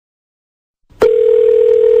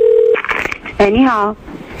你好。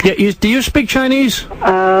 Yeah, do you speak Chinese?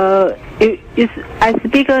 I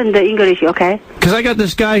speak in the English, okay? Because I got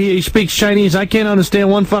this guy here, he speaks Chinese. I can't understand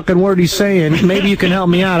one fucking word he's saying. Maybe you can help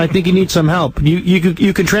me out. I think he needs some help.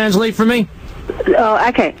 You can translate for me?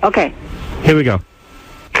 Okay. Here we go.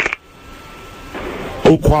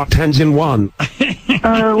 欧夸Tenzin Wan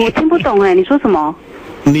我听不懂哎，你说什么？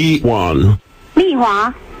 Ni Wan 丽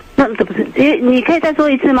华？那不是？你可以再说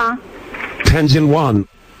一次吗？ Tenzin Wan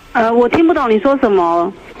我听不懂你说什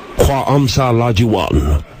么。 Kwa Amsa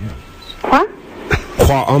Lajuan What?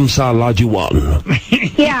 Kwa Amsa Lajuan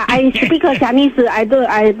Yeah, I speak Chinese. I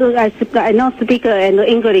know speak and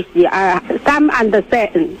English. Some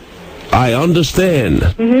understand. I understand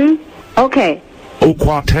Okay. 欧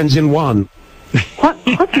夸Tenzin Wan What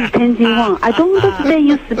is Tenzin Wang? I don't understand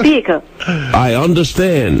you speak. I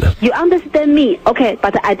understand. You understand me, okay,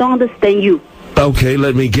 but I don't understand you. Okay,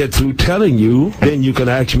 let me get through telling you, then you can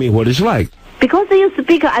ask me what it's like. Because you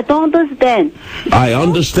speak, I don't understand. I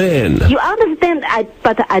understand. You understand,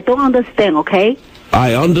 but I don't understand, okay?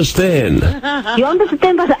 I understand. You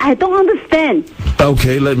understand, but I don't understand.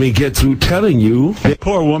 Okay, let me get through telling you.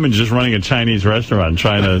 Poor woman just running a Chinese restaurant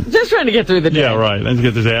trying to get through the day. Yeah, right. Let's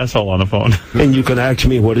get this asshole on the phone. And you can ask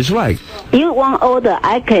me what it's like. You want order,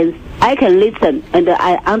 I can listen and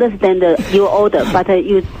I understand your order, but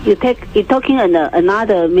you talking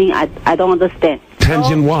another mean I don't understand.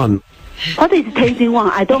 Tenzin Wan What is Tenzin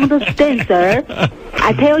Wang? I don't understand, sir.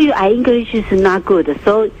 I tell you, our English is not good,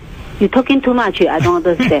 so you're talking too much. I don't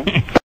understand.